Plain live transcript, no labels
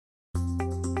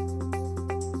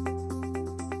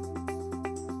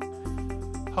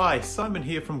Hi, Simon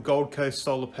here from Gold Coast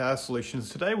Solar Power Solutions.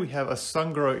 Today we have a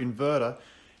Sungrow inverter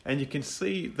and you can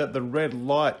see that the red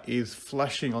light is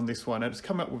flashing on this one and it's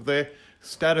come up with their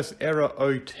status error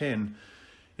 010.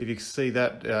 If you can see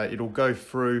that, it'll go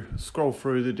through, scroll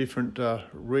through the different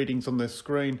readings on the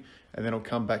screen and then it'll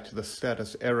come back to the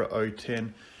status error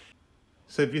 010.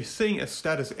 So if you're seeing a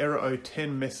status error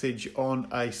 010 message on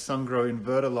a Sungrow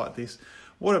inverter like this,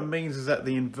 what it means is that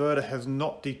the inverter has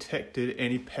not detected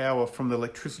any power from the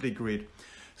electricity grid.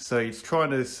 So it's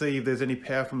trying to see if there's any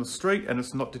power from the street and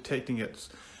it's not detecting it.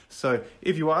 So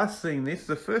if you are seeing this,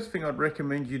 the first thing I'd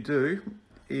recommend you do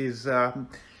is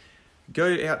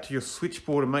go out to your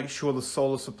switchboard and make sure the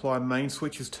solar supply main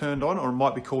switch is turned on, or it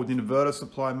might be called the inverter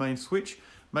supply main switch.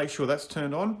 Make sure that's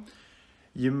turned on.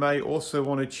 You may also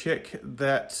want to check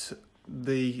that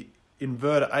the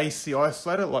inverter AC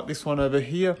isolator, like this one over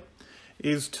here,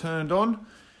 is turned on.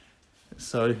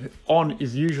 So on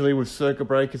is usually with circuit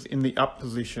breakers in the up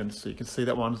position. So you can see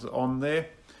that one's on there.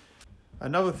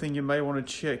 Another thing you may want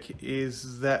to check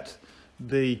is that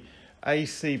the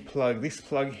AC plug, this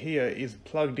plug here, is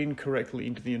plugged in correctly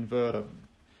into the inverter.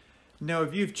 Now,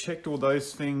 if you've checked all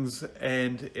those things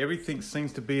and everything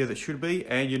seems to be as it should be,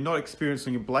 and you're not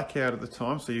experiencing a blackout at the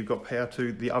time, so you've got power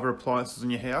to the other appliances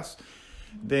in your house,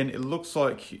 then it looks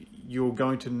like you're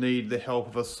going to need the help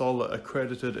of a solar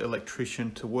accredited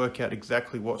electrician to work out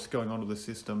exactly what's going on with the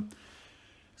system.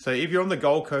 So if you're on the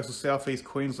Gold Coast or Southeast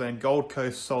Queensland, Gold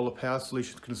Coast Solar Power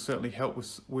Solutions can certainly help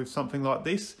with something like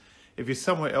this. If you're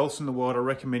somewhere else in the world, I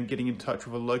recommend getting in touch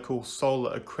with a local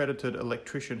solar accredited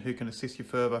electrician who can assist you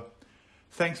further.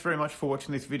 Thanks very much for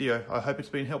watching this video. I hope it's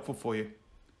been helpful for you.